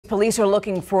Police are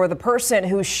looking for the person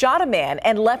who shot a man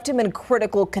and left him in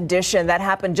critical condition. That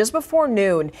happened just before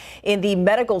noon in the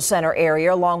medical center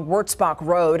area along Wurzbach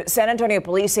Road. San Antonio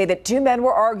police say that two men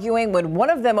were arguing when one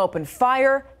of them opened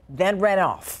fire, then ran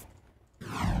off.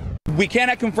 We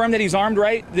cannot confirm that he's armed,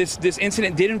 right? This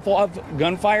incident did involve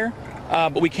gunfire,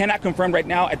 but we cannot confirm right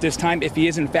now at this time if he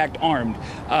is in fact armed.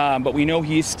 But we know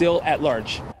he is still at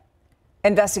large.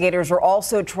 Investigators are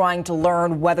also trying to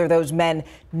learn whether those men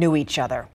knew each other.